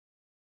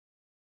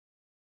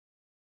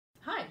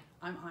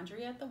I'm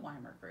Andrea at the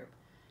Weimer Group,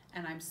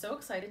 and I'm so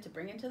excited to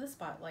bring into the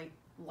spotlight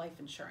life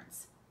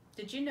insurance.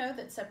 Did you know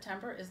that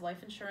September is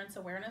Life Insurance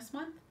Awareness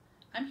Month?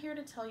 I'm here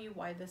to tell you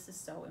why this is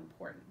so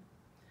important.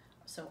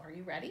 So are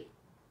you ready?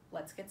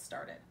 Let's get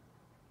started.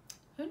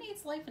 Who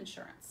needs life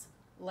insurance?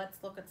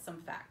 Let's look at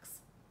some facts.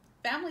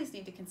 Families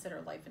need to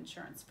consider life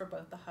insurance for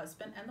both the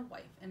husband and the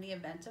wife in the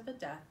event of a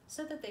death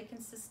so that they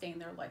can sustain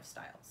their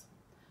lifestyles.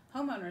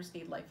 Homeowners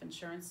need life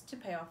insurance to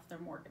pay off their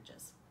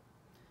mortgages.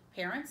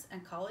 Parents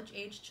and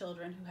college-age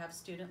children who have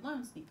student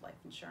loans need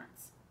life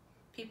insurance.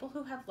 People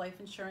who have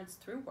life insurance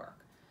through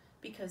work,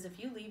 because if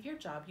you leave your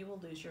job, you will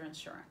lose your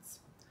insurance.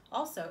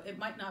 Also, it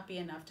might not be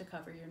enough to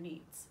cover your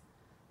needs.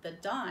 The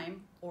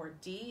DIME, or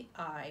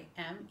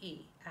D-I-M-E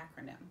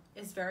acronym,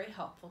 is very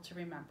helpful to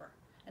remember,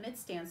 and it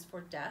stands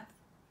for death,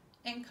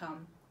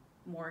 income,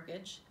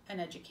 mortgage,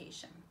 and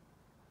education.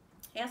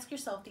 Ask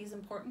yourself these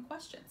important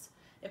questions.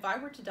 If I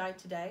were to die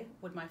today,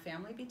 would my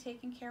family be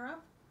taken care of?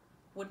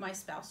 Would my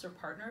spouse or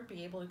partner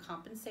be able to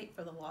compensate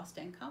for the lost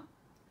income?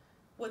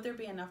 Would there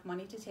be enough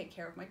money to take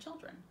care of my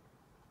children?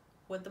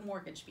 Would the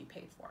mortgage be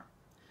paid for?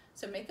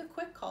 So make a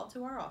quick call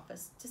to our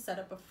office to set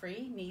up a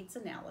free needs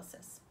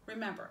analysis.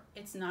 Remember,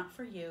 it's not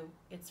for you,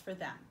 it's for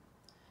them.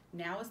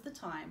 Now is the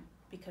time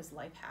because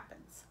life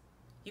happens.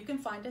 You can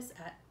find us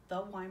at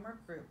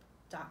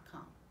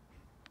theweimergroup.com.